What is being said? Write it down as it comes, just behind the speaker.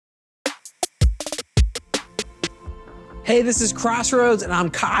Hey, this is Crossroads, and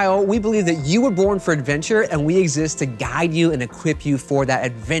I'm Kyle. We believe that you were born for adventure, and we exist to guide you and equip you for that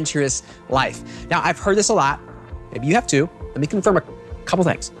adventurous life. Now, I've heard this a lot. Maybe you have too. Let me confirm a couple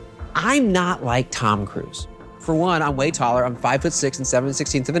things. I'm not like Tom Cruise. For one, I'm way taller. I'm 5'6" and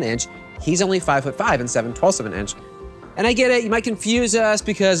 7/16 of an inch. He's only 5'5" and 7/12 of an inch. And I get it, you might confuse us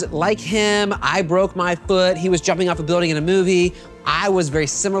because like him, I broke my foot. He was jumping off a building in a movie. I was very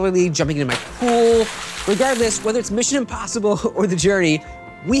similarly jumping into my pool. Regardless, whether it's Mission Impossible or The Journey,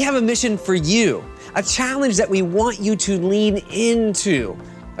 we have a mission for you, a challenge that we want you to lean into.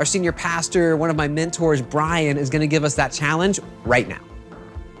 Our senior pastor, one of my mentors, Brian, is gonna give us that challenge right now.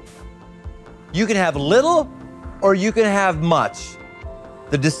 You can have little or you can have much.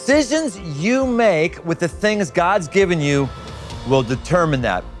 The decisions you make with the things God's given you will determine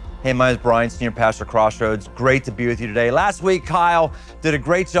that. Hey, my name is Brian, Senior Pastor Crossroads. Great to be with you today. Last week, Kyle did a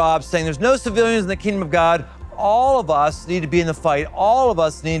great job saying there's no civilians in the kingdom of God. All of us need to be in the fight. All of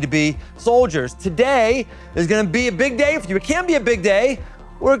us need to be soldiers. Today is going to be a big day for you. It can be a big day,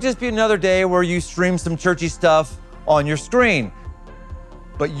 or it could just be another day where you stream some churchy stuff on your screen.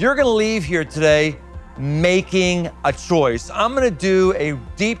 But you're going to leave here today making a choice. I'm going to do a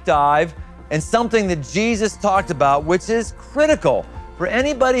deep dive in something that Jesus talked about, which is critical for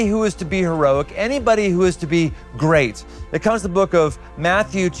anybody who is to be heroic, anybody who is to be great. It comes to the book of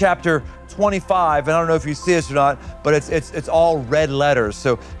Matthew chapter 25, and I don't know if you see this or not, but it's all red letters.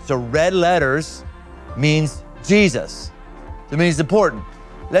 So red letters means Jesus. It means important.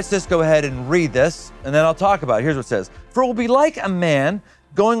 Let's just go ahead and read this, and then I'll talk about it. Here's what it says. For it will be like a man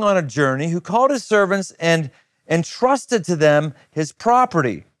going on a journey who called his servants and entrusted to them his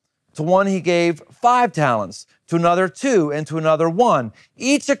property. To one he gave 5 talents, to another 2, and to another 1,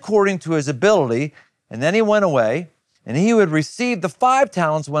 each according to his ability. And then he went away, and he who had received the 5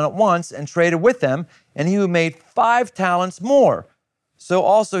 talents went at once and traded with them, and he who made 5 talents more. So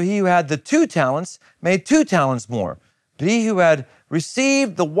also he who had the 2 talents made 2 talents more. But he who had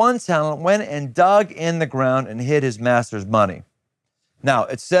received the 1 talent went and dug in the ground and hid his master's money. Now,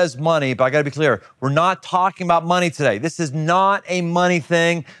 it says money, but I gotta be clear, we're not talking about money today. This is not a money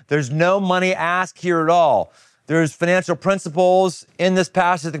thing. There's no money ask here at all. There's financial principles in this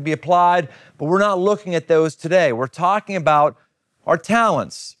passage that can be applied, but we're not looking at those today. We're talking about our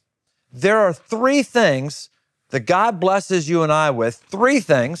talents. There are 3 things that God blesses you and I with, 3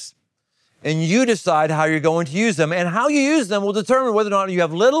 things, and you decide how you're going to use them, and how you use them will determine whether or not you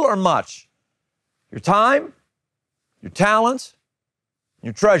have little or much. Your time, your talent,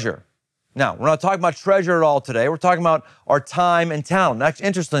 your treasure. Now, we're not talking about treasure at all today. We're talking about our time and talent. Actually,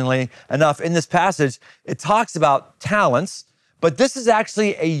 interestingly enough, in this passage, it talks about talents, but this is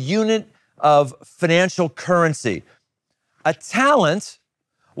actually a unit of financial currency. A talent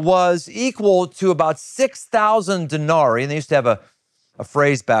was equal to about 6,000 denarii, and they used to have a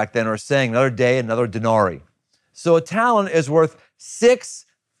phrase back then, or a saying, another day, another denarii. So a talent is worth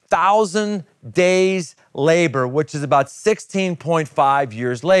 6,000 days labor, which is about 16.5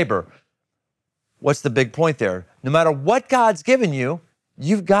 years labor. What's the big point there? No matter what God's given you,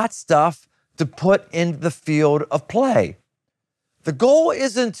 you've got stuff to put into the field of play. The goal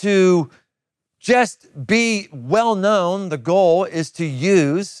isn't to just be well known. The goal is to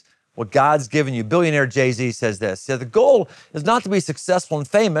use what God's given you. Billionaire Jay-Z says this. So the goal is not to be successful and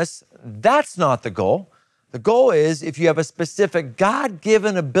famous. That's not the goal. The goal is, if you have a specific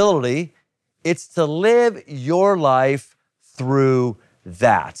God-given ability, it's to live your life through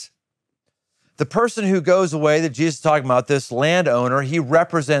that. The person who goes away that Jesus is talking about, this landowner, he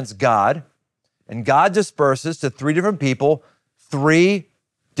represents God, and God disperses to 3 different people 3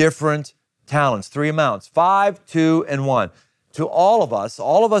 different talents, 3 amounts, 5, 2, and 1. To all of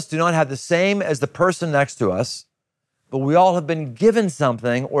us do not have the same as the person next to us, but we all have been given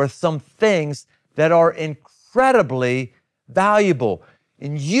something or some things that are incredibly valuable.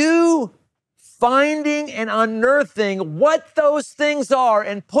 And you finding and unearthing what those things are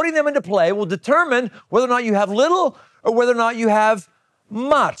and putting them into play will determine whether or not you have little or whether or not you have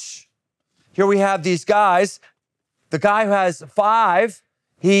much. Here we have these guys. The guy who has 5,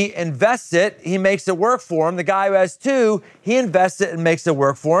 he invests it, he makes it work for him. The guy who has 2, he invests it and makes it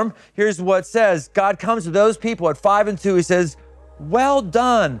work for him. Here's what it says. God comes to those people at 5 and 2. He says, well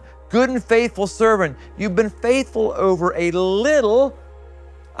done, good and faithful servant. You've been faithful over a little,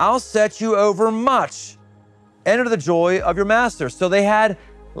 I'll set you over much. Enter the joy of your master. So they had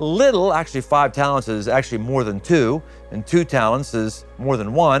little, actually 5 talents is actually more than 2, and 2 talents is more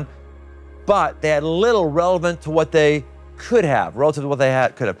than 1, but they had little relevant to what they could have, relative to what they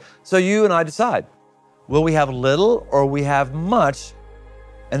could have. So you and I decide, will we have little or we have much?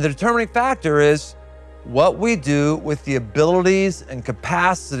 And the determining factor is, what we do with the abilities and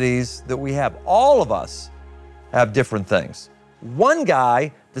capacities that we have. All of us have different things. One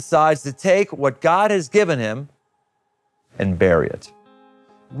guy decides to take what God has given him and bury it.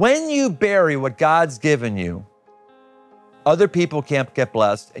 When you bury what God's given you, other people can't get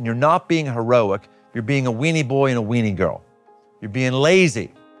blessed, and you're not being heroic. You're being a weenie boy and a weenie girl. You're being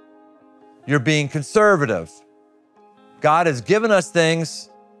lazy. You're being conservative. God has given us things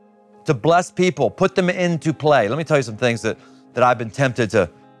to bless people, put them into play. Let me tell you some things that I've been tempted to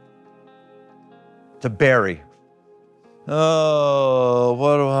bury. Oh,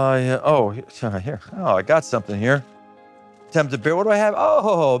 what do I, here. Oh, I got something here. Tempted to bury, what do I have?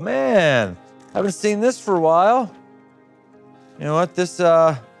 Oh, man, I haven't seen this for a while. You know what, this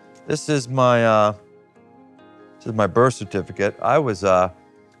is my birth certificate. I was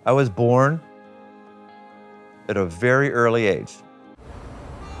born at a very early age.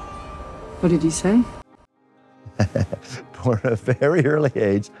 What did you say? Born at a very early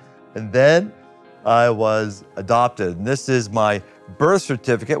age, and then I was adopted. And this is my birth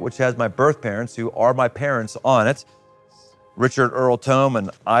certificate, which has my birth parents, who are my parents, on it. Richard Earl Tome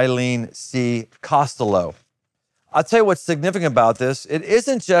and Eileen C. Costello. I'll tell you what's significant about this. It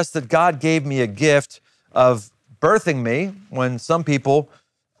isn't just that God gave me a gift of birthing me, when some people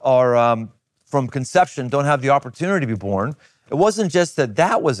are from conception don't have the opportunity to be born. It wasn't just that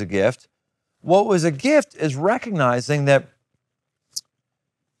that was a gift. What was a gift is recognizing that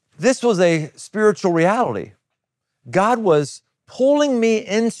this was a spiritual reality. God was pulling me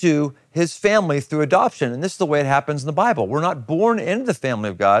into his family through adoption. And this is the way it happens in the Bible. We're not born into the family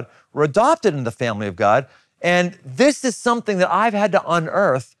of God. We're adopted into the family of God. And this is something that I've had to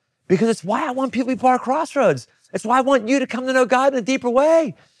unearth, because it's why I want people to be part of Crossroads. It's why I want you to come to know God in a deeper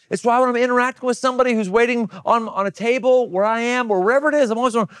way. It's why when I'm interacting with somebody who's waiting on a table where I am, or wherever it is, I'm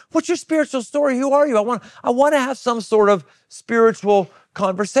always going, what's your spiritual story? Who are you? I want to have some sort of spiritual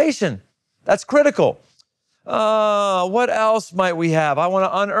conversation. That's critical. What else might we have? I want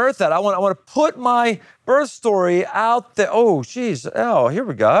to unearth that. I want to put my birth story out there. Oh, geez. Oh, here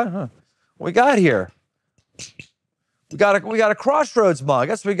we go. What we got here? We got a Crossroads mug.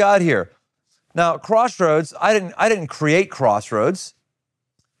 That's what we got here. Now, Crossroads, I didn't create Crossroads.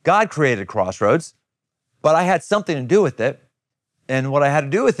 God created Crossroads, but I had something to do with it. And what I had to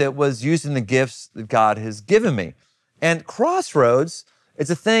do with it was using the gifts that God has given me. And Crossroads is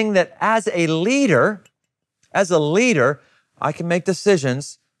a thing that as a leader, I can make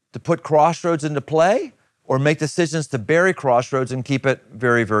decisions to put Crossroads into play, or make decisions to bury Crossroads and keep it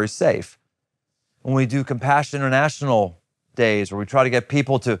very, very safe. When we do Compassion International days, where we try to get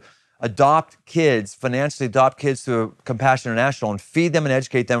people to financially adopt kids through Compassion International, and feed them and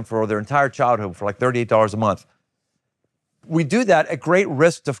educate them for their entire childhood for like $38 a month. We do that at great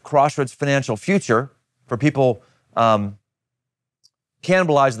risk to Crossroads' financial future, for people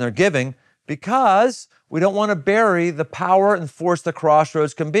cannibalizing their giving, because we don't want to bury the power and force that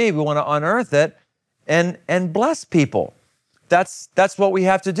Crossroads can be. We want to unearth it and bless people. That's what we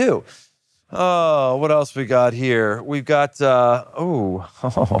have to do. Oh, what else we got here? We've got, this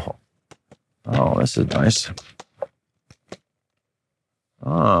is nice.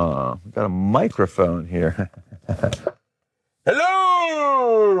 Oh, we've got a microphone here.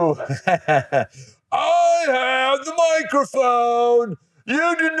 Hello! I have the microphone.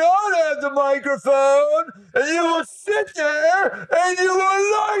 You do not have the microphone, and you will sit there and you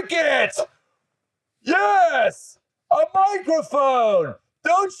will like it. Yes, a microphone.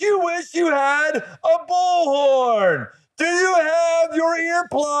 Don't you wish you had a bullhorn? Do you have your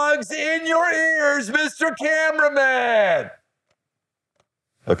earplugs in your ears, Mr. Cameraman?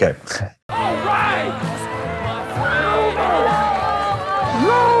 Okay. All right!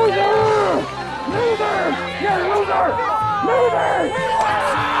 Loser! Loser! You loser!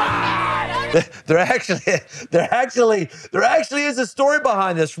 There actually is a story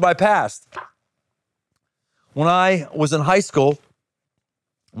behind this from my past. When I was in high school,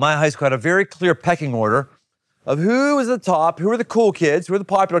 my high school had a very clear pecking order of who was at the top, who were the cool kids, who were the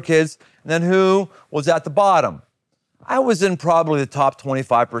popular kids, and then who was at the bottom. I was in probably the top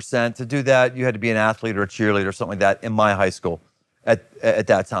 25%. To do that, you had to be an athlete or a cheerleader or something like that in my high school at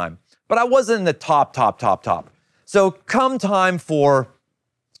that time. But I wasn't in the top. So come time for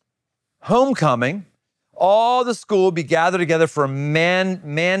homecoming, all the school would be gathered together for a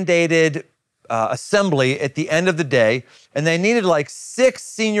mandated assembly at the end of the day, and they needed like 6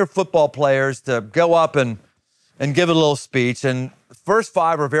 senior football players to go up and give a little speech. And the first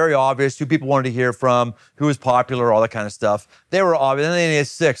 5 were very obvious, who people wanted to hear from, who was popular, all that kind of stuff. They were obvious. And then they needed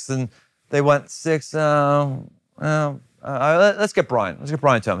 6, and they went 6. Let's get Brian. Let's get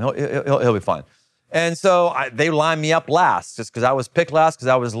Brian to him. He'll be fine. And so they lined me up last, just because I was picked last, because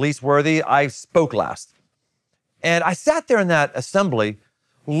I was least worthy. I spoke last. And I sat there in that assembly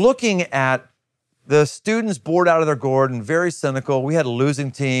looking at the students bored out of their gourd and very cynical. We had a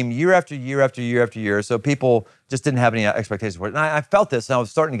losing team year after year after year after year, so people just didn't have any expectations for it. And I felt this, and I was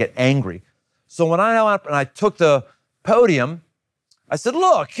starting to get angry. So when I went up and I took the podium, I said,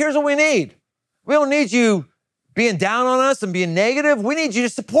 look, here's what we need. We don't need you being down on us and being negative. We need you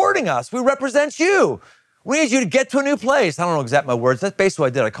supporting us. We represent you. We need you to get to a new place. I don't know exactly my words. That's basically what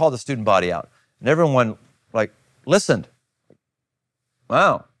I did. I called the student body out. And everyone, listened.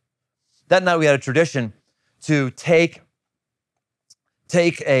 Wow. That night we had a tradition to take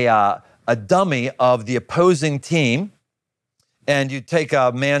a dummy of the opposing team, and you take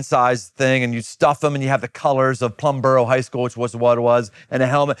a man-sized thing and you stuff them, and you have the colors of Plumboro High School, which was what it was, and a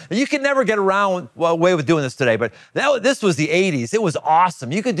helmet. And you can never get away with doing this today, but this was the 80s. It was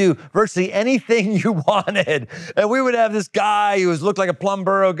awesome. You could do virtually anything you wanted. And we would have this guy who looked like a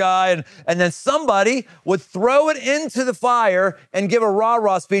Plumboro guy, and then somebody would throw it into the fire and give a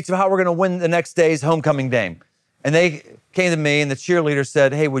rah-rah speech of how we're going to win the next day's homecoming game. And they came to me, and the cheerleader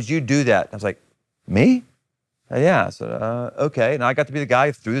said, hey, would you do that? I was like, me? Yeah, so okay. And I got to be the guy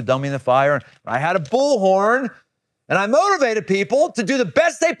who threw the dummy in the fire. And I had a bullhorn, and I motivated people to do the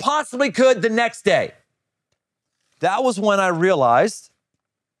best they possibly could the next day. That was when I realized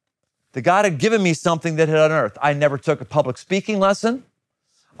that God had given me something that had unearthed. I never took a public speaking lesson.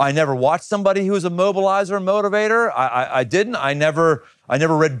 I never watched somebody who was a mobilizer, motivator. I didn't. I never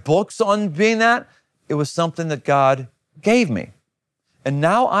read books on being that. It was something that God gave me. And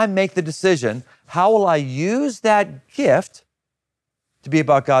now I make the decision, how will I use that gift to be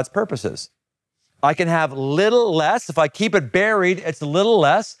about God's purposes? I can have little less. If I keep it buried, it's a little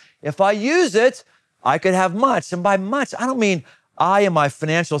less. If I use it, I could have much. And by much, I don't mean I and my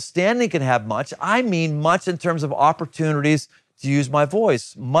financial standing can have much. I mean much in terms of opportunities to use my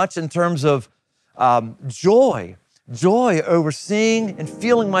voice, much in terms of joy over seeing and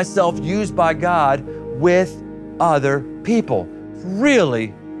feeling myself used by God with other people.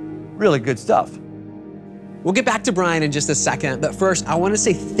 Really, really good stuff. We'll get back to Brian in just a second, but first, I want to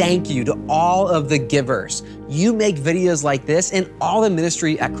say thank you to all of the givers. You make videos like this and all the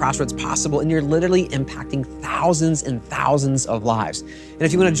ministry at Crossroads possible, and you're literally impacting thousands and thousands of lives. And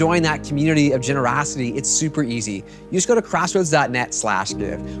if you want to join that community of generosity, it's super easy. You just go to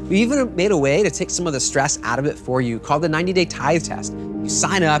crossroads.net/give. We even made a way to take some of the stress out of it for you called the 90-day tithe test. You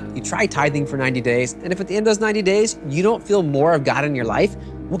sign up, you try tithing for 90 days, and if at the end of those 90 days, you don't feel more of God in your life,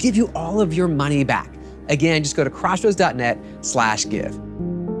 we'll give you all of your money back. Again, just go to crossroads.net/give.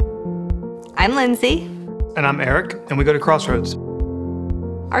 I'm Lindsay. And I'm Eric, and we go to Crossroads.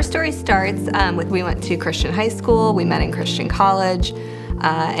 Our story starts with we went to Christian high school, we met in Christian college,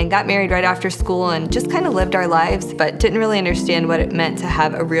 and got married right after school and just kind of lived our lives, but didn't really understand what it meant to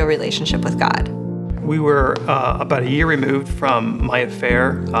have a real relationship with God. We were about a year removed from my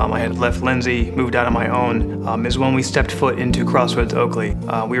affair. I had left Lindsay, moved out on my own, is when we stepped foot into Crossroads Oakley.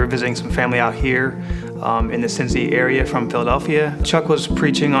 We were visiting some family out here in the Cincy area from Philadelphia. Chuck was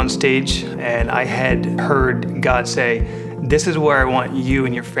preaching on stage, and I had heard God say, this is where I want you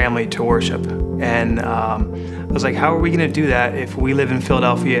and your family to worship. And I was like, how are we gonna do that if we live in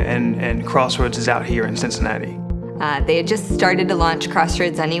Philadelphia and Crossroads is out here in Cincinnati? They had just started to launch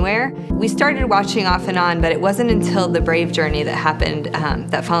Crossroads Anywhere. We started watching off and on, but it wasn't until the Brave journey that happened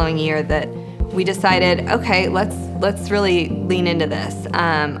that following year that we decided, okay, let's really lean into this.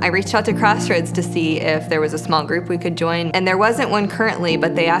 I reached out to Crossroads to see if there was a small group we could join, and there wasn't one currently,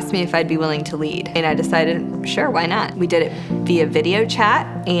 but they asked me if I'd be willing to lead. And I decided, sure, why not? We did it via video chat,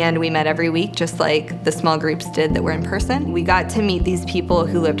 and we met every week, just like the small groups did that were in person. We got to meet these people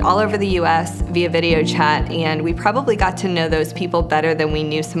who lived all over the US via video chat, and we probably got to know those people better than we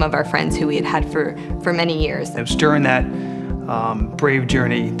knew some of our friends who we had had for many years. It was during that brave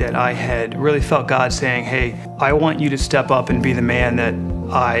journey that I had really felt God saying, hey, I want you to step up and be the man that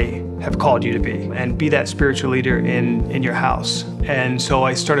I have called you to be, and be that spiritual leader in your house. And so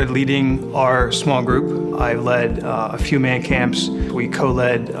I started leading our small group. I led a few man camps. We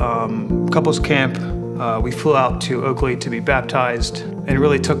co-led couples camp. We flew out to Oakley to be baptized, and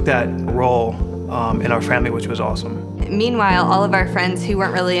really took that role in our family, which was awesome. Meanwhile, all of our friends who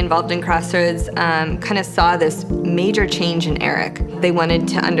weren't really involved in Crossroads kind of saw this major change in Eric. They wanted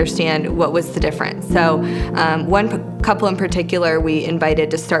to understand what was the difference. So one couple in particular we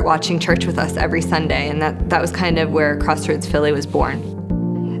invited to start watching church with us every Sunday, and that was kind of where Crossroads Philly was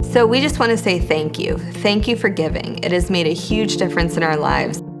born. So we just want to say thank you. Thank you for giving. It has made a huge difference in our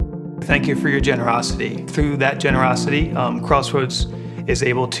lives. Thank you for your generosity. Through that generosity, Crossroads is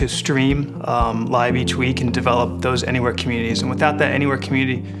able to stream live each week and develop those Anywhere communities. And without that Anywhere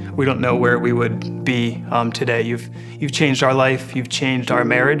community, we don't know where we would be today. You've changed our life, you've changed our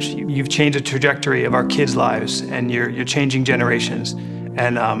marriage, you've changed the trajectory of our kids' lives, and you're changing generations.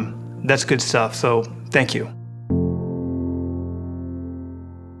 And that's good stuff, so thank you.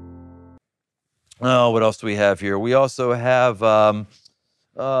 Oh, what else do we have here? We also have,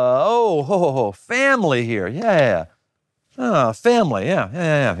 family here. Yeah. Oh, family,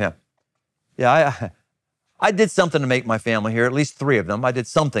 yeah. Yeah, I did something to make my family here, at least 3 of them. I did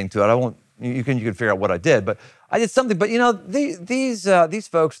something to it. You can figure out what I did, but I did something. But you know, these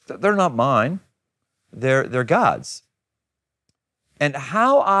folks, they're not mine. They're God's. And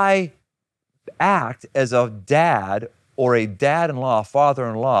how I act as a dad or a dad-in-law,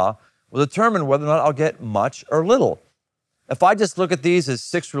 father-in-law, will determine whether or not I'll get much or little. If I just look at these as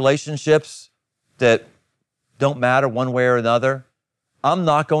 6 relationships that don't matter one way or another, I'm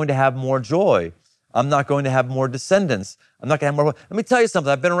not going to have more joy. I'm not going to have more descendants. I'm not going to have more. Let me tell you something.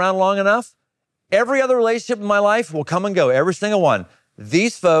 I've been around long enough. Every other relationship in my life will come and go, every single one.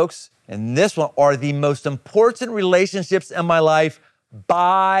 These folks and this one are the most important relationships in my life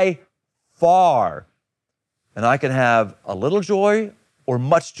by far. And I can have a little joy or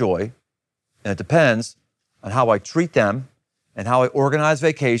much joy, and it depends on how I treat them and how I organize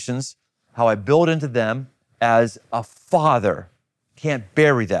vacations, how I build into them as a father. Can't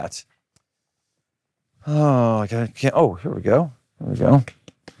bury that. Oh, I can't. Oh, here we go.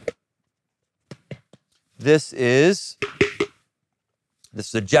 This is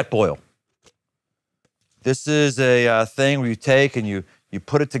a jet boil. This is a thing where you take and you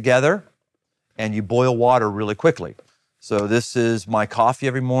put it together and you boil water really quickly. So this is my coffee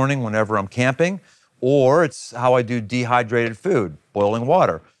every morning whenever I'm camping, or it's how I do dehydrated food, boiling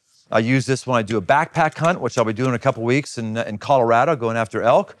water. I use this when I do a backpack hunt, which I'll be doing in a couple weeks in Colorado, going after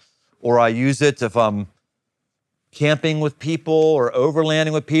elk, or I use it if I'm camping with people or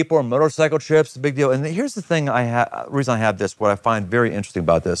overlanding with people or motorcycle trips, a big deal. And here's the thing reason I have this, what I find very interesting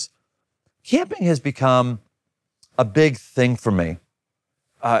about this. Camping has become a big thing for me.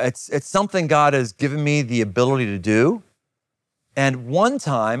 It's something God has given me the ability to do. And one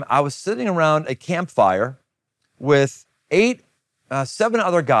time I was sitting around a campfire with 7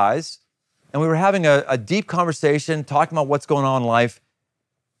 other guys, and we were having a deep conversation, talking about what's going on in life.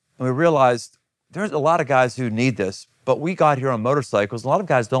 And we realized there's a lot of guys who need this, but we got here on motorcycles. A lot of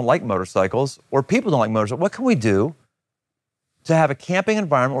guys don't like motorcycles, or people don't like motorcycles. What can we do to have a camping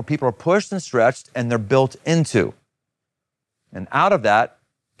environment where people are pushed and stretched and they're built into? And out of that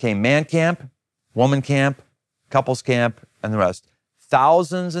came man camp, woman camp, couples camp, and the rest.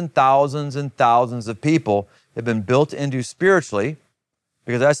 Thousands and thousands and thousands of people have been built into spiritually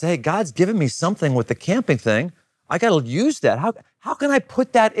because I say, hey, God's given me something with the camping thing. I got to use that. How can I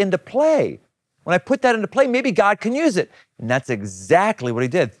put that into play? When I put that into play, maybe God can use it. And that's exactly what he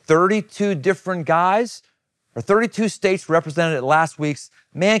did. 32 different guys, or 32 states represented at last week's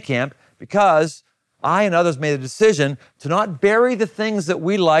man camp, because I and others made a decision to not bury the things that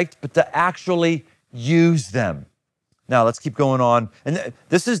we liked, but to actually use them. Now, let's keep going on. And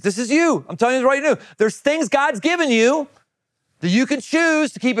this is you. I'm telling you right now. There's things God's given you that you can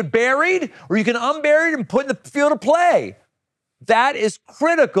choose to keep it buried, or you can unbury it and put in the field of play. That is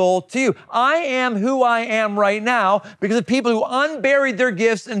critical to you. I am who I am right now because of people who unburied their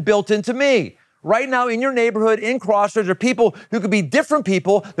gifts and built into me. Right now in your neighborhood, in Crossroads, there are people who could be different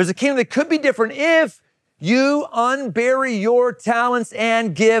people. There's a kingdom that could be different if you unbury your talents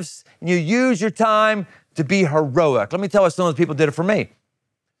and gifts and you use your time to be heroic. Let me tell you, some of those people did it for me.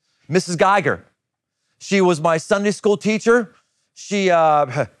 Mrs. Geiger, she was my Sunday school teacher. She,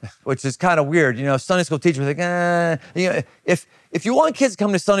 which is kind of weird, Sunday school teacher was like, if you want kids to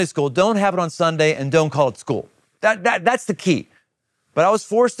come to Sunday school, don't have it on Sunday and don't call it school. That's the key. But I was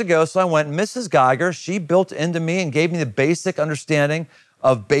forced to go, so I went. Mrs. Geiger, she built into me and gave me the basic understanding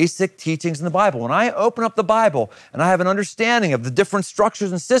of basic teachings in the Bible. When I open up the Bible and I have an understanding of the different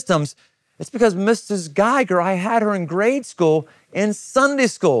structures and systems, it's because Mrs. Geiger, I had her in grade school, in Sunday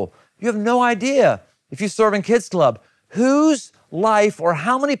school. You have no idea, if you serve in Kids Club, whose life or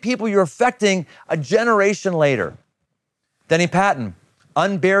how many people you're affecting a generation later. Denny Patton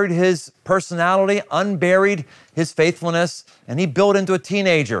unburied his personality, unburied his faithfulness, and he built into a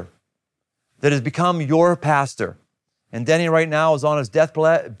teenager that has become your pastor. And Denny right now is on his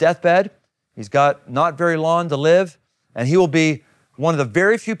deathbed. He's got not very long to live, and he will be one of the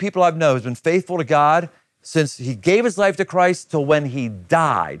very few people I've known who's been faithful to God since he gave his life to Christ till when he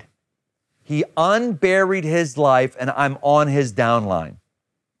died. He unburied his life, and I'm on his downline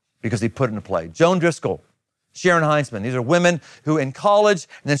because he put it into play. Joan Driscoll, Sharon Heinzman. These are women who in college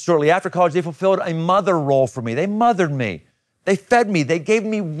and then shortly after college, they fulfilled a mother role for me. They mothered me. They fed me. They gave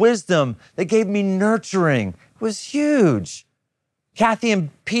me wisdom. They gave me nurturing. It was huge. Kathy and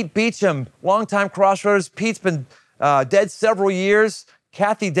Pete Beecham, longtime Crossroads. Pete's been dead several years.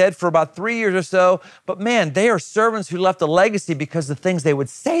 Kathy dead for about 3 years or so. But man, they are servants who left a legacy because of the things they would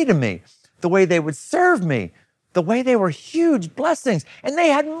say to me, the way they would serve me, the way they were huge blessings. And they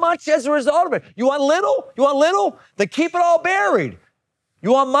had much as a result of it. You want little? You want little? Then keep it all buried.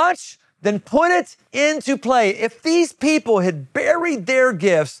 You want much? Then put it into play. If these people had buried their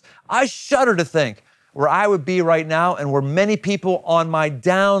gifts, I shudder to think where I would be right now and where many people on my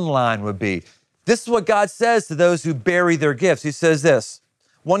downline would be. This is what God says to those who bury their gifts. He says this.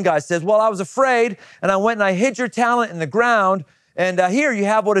 One guy says, well, I was afraid and I went and I hid your talent in the ground and here you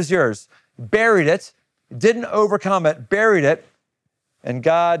have what is yours. Buried it, didn't overcome it, buried it. And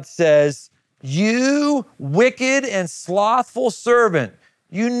God says, you wicked and slothful servant,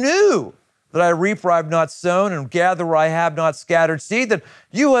 you knew that I reap where I have not sown and gather where I have not scattered seed, that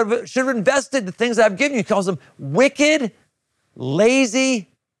you should have invested the things I've given you. He calls them wicked, lazy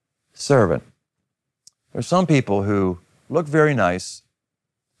servant. There's some people who look very nice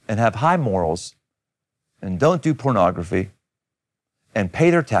and have high morals and don't do pornography and pay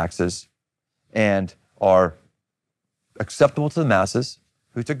their taxes and are acceptable to the masses,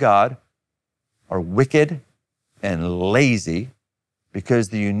 who to God are wicked and lazy because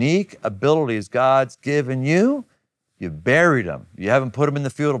the unique abilities God's given you, you buried them. You haven't put them in the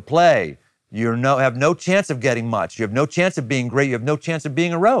field of play. You have no chance of getting much. You have no chance of being great. You have no chance of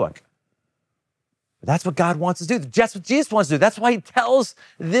being heroic. That's what God wants us to do. That's what Jesus wants to do. That's why he tells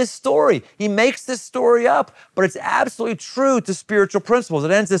this story. He makes this story up, but it's absolutely true to spiritual principles.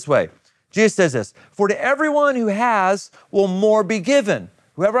 It ends this way. Jesus says this, for to everyone who has will more be given.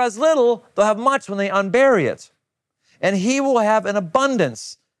 Whoever has little, they'll have much when they unbury it. And he will have an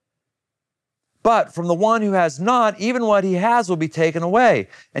abundance. But from the one who has not, even what he has will be taken away.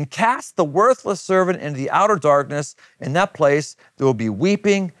 And cast the worthless servant into the outer darkness. In that place, there will be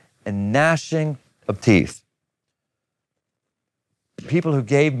weeping and gnashing of teeth. People who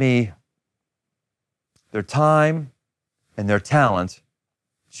gave me their time and their talent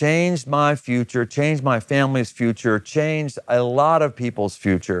changed my future, changed my family's future, changed a lot of people's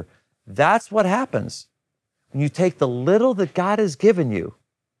future. That's what happens when you take the little that God has given you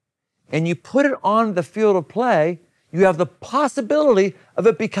and you put it on the field of play. You have the possibility of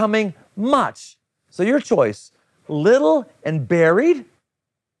it becoming much. So your choice, little and buried,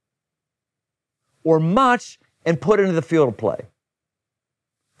 or much and put into the field of play.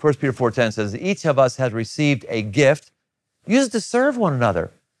 1 Peter 4:10 says, each of us has received a gift. Use it to serve one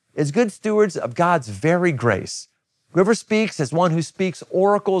another as good stewards of God's very grace. Whoever speaks is one who speaks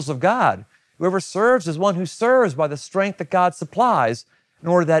oracles of God. Whoever serves is one who serves by the strength that God supplies, in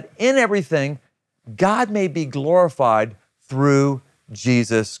order that in everything, God may be glorified through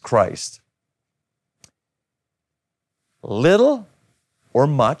Jesus Christ. Little or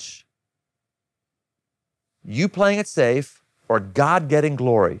much, you playing it safe or God getting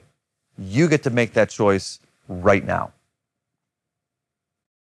glory, you get to make that choice right now.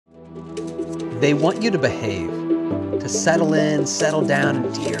 They want you to behave, to settle in, settle down,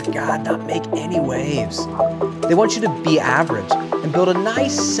 and dear God, not make any waves. They want you to be average and build a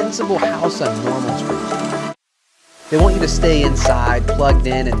nice, sensible house on Normal Street. They want you to stay inside, plugged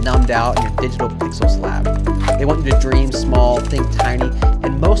in and numbed out in your digital pixels lab. They want you to dream small, think tiny,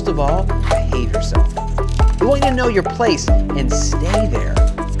 and most of all, behave yourself. They want you to know your place and stay there.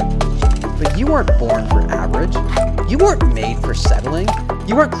 But you weren't born for average. You weren't made for settling.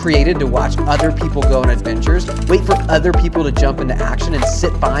 You weren't created to watch other people go on adventures, wait for other people to jump into action and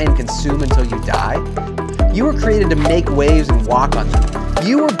sit by and consume until you die. You were created to make waves and walk on them.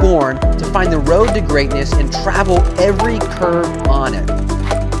 You were born to find the road to greatness and travel every curve on it.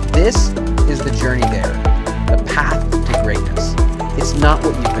 This is the journey there, the path to greatness. It's not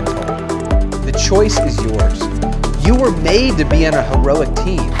what you've been told. The choice is yours. You were made to be on a heroic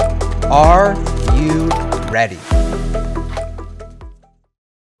team. Are you ready?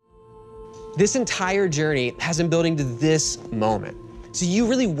 This entire journey has been building to this moment. So you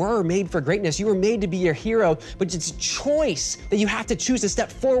really were made for greatness. You were made to be a hero, but it's a choice that you have to choose to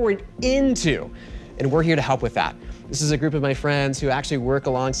step forward into. And we're here to help with that. This is a group of my friends who actually work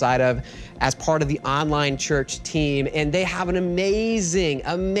alongside of as part of the online church team, and they have an amazing,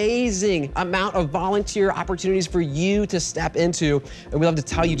 amazing amount of volunteer opportunities for you to step into, and we'd love to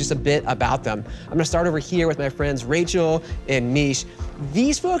tell you just a bit about them. I'm gonna start over here with my friends Rachel and Mish.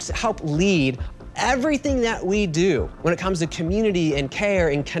 These folks help lead everything that we do when it comes to community and care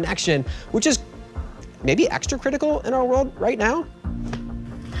and connection, which is maybe extra critical in our world right now?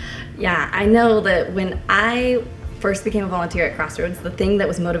 Yeah, I know that when I first became a volunteer at Crossroads, the thing that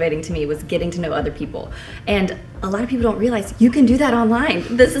was motivating to me was getting to know other people. And a lot of people don't realize you can do that online.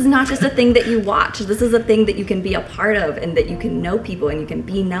 This is not just a thing that you watch. This is a thing that you can be a part of, and that you can know people and you can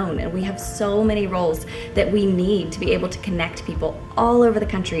be known. And we have so many roles that we need to be able to connect people all over the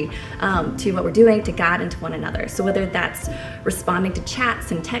country to what we're doing, to God, and to one another. So whether that's responding to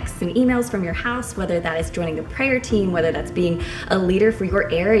chats and texts and emails from your house, whether that is joining the prayer team, whether that's being a leader for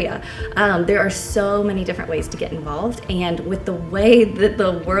your area, there are so many different ways to get involved. And with the way that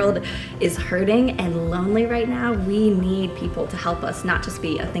the world is hurting and lonely right now, we need people to help us not just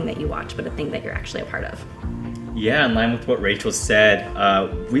be a thing that you watch, but a thing that you're actually a part of. Yeah, in line with what Rachel said,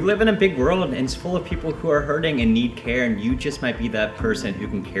 we live in a big world and it's full of people who are hurting and need care, and you just might be that person who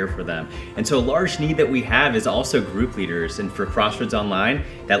can care for them. And so a large need that we have is also group leaders. And for Crossroads Online,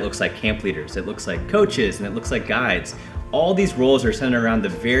 that looks like camp leaders, it looks like coaches, and it looks like guides. All these roles are centered around the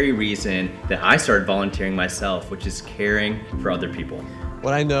very reason that I started volunteering myself, which is caring for other people.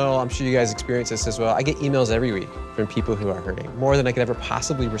 What I know, I'm sure you guys experience this as well, I get emails every week from people who are hurting, more than I could ever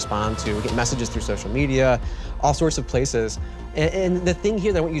possibly respond to. We get messages through social media, all sorts of places. And the thing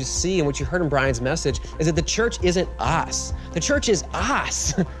here that I want you to see, and what you heard in Brian's message, is that the church isn't us. The church is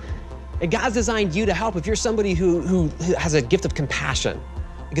us. And God's designed you to help. If you're somebody who has a gift of compassion,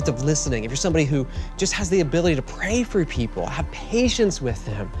 a gift of listening, if you're somebody who just has the ability to pray for people, have patience with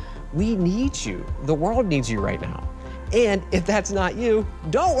them, we need you. The world needs you right now. And if that's not you,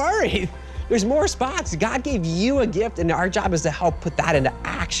 don't worry. There's more spots. God gave you a gift, and our job is to help put that into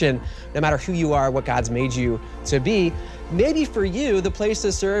action, no matter who you are, what God's made you to be. Maybe for you, the place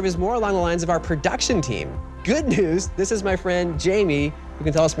to serve is more along the lines of our production team. Good news, this is my friend Jamie, who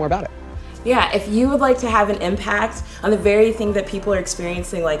can tell us more about it. Yeah, if you would like to have an impact on the very thing that people are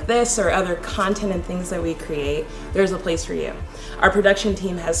experiencing, like this or other content and things that we create, there's a place for you. Our production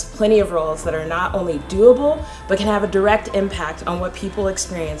team has plenty of roles that are not only doable, but can have a direct impact on what people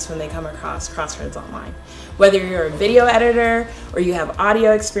experience when they come across Crossroads Online. Whether you're a video editor or you have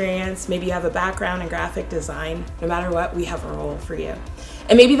audio experience, maybe you have a background in graphic design, no matter what, we have a role for you.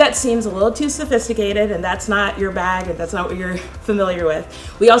 And maybe that seems a little too sophisticated and that's not your bag and that's not what you're familiar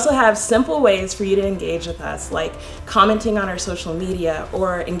with. We also have simple ways for you to engage with us, like commenting on our social media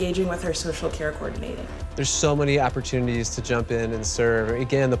or engaging with our social care coordinating. There's so many opportunities to jump in and serve.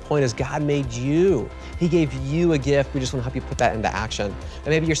 Again, the point is God made you. He gave you a gift. We just want to help you put that into action. And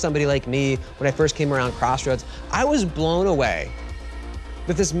maybe you're somebody like me. When I first came around Crossroads, I was blown away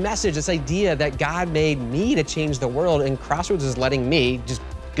with this message, this idea that God made me to change the world, and Crossroads is letting me just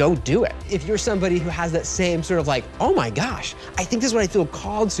go do it. If you're somebody who has that same sort of like, oh my gosh, I think this is what I feel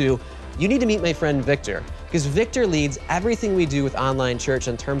called to, you need to meet my friend Victor, because Victor leads everything we do with online church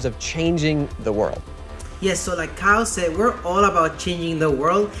in terms of changing the world. Yes, so like Kyle said, we're all about changing the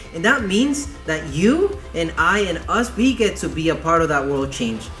world, and that means that you and I and us, we get to be a part of that world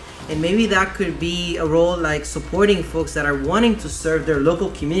change. And maybe that could be a role like supporting folks that are wanting to serve their local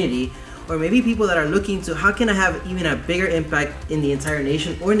community, or maybe people that are looking to, how can I have even a bigger impact in the entire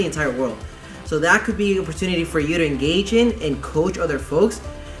nation or in the entire world? So that could be an opportunity for you to engage in and coach other folks.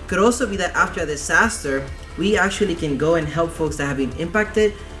 Could also be that after a disaster, we actually can go and help folks that have been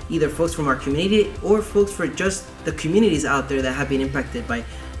impacted, either folks from our community or folks for just the communities out there that have been impacted by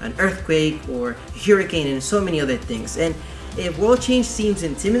an earthquake or a hurricane and so many other things. And if world change seems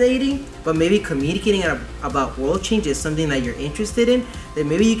intimidating, but maybe communicating about world change is something that you're interested in, then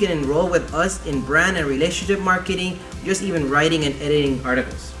maybe you can enroll with us in brand and relationship marketing, just even writing and editing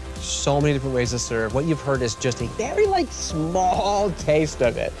articles. So many different ways to serve. What you've heard is just a very small taste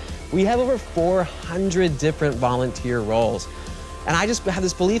of it. We have over 400 different volunteer roles. And I just have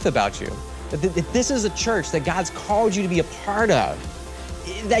this belief about you, that this is a church that God's called you to be a part of,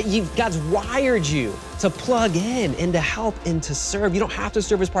 that God's wired you to plug in and to help and to serve. You don't have to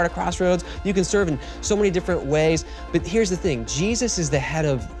serve as part of Crossroads. You can serve in so many different ways. But here's the thing, Jesus is the head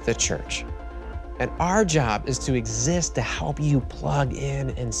of the church. And our job is to exist to help you plug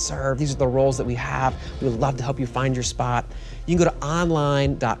in and serve. These are the roles that we have. We would love to help you find your spot. You can go to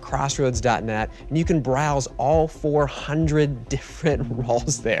online.crossroads.net and you can browse all 400 different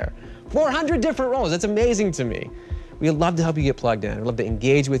roles there. 400 different roles, that's amazing to me. We'd love to help you get plugged in. We'd love to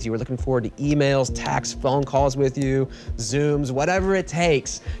engage with you. We're looking forward to emails, texts, phone calls with you, Zooms, whatever it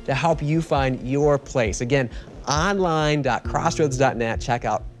takes to help you find your place. Again, online.crossroads.net. Check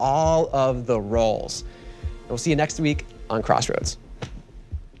out all of the roles. And we'll see you next week on Crossroads.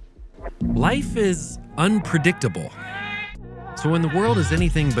 Life is unpredictable. So when the world is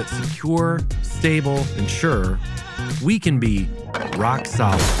anything but secure, stable, and sure, we can be rock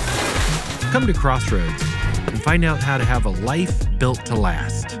solid. Come to Crossroads and find out how to have a life built to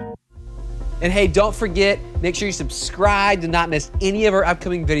last. And hey, don't forget, make sure you subscribe to not miss any of our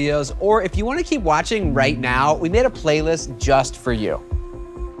upcoming videos. Or if you want to keep watching right now, we made a playlist just for you.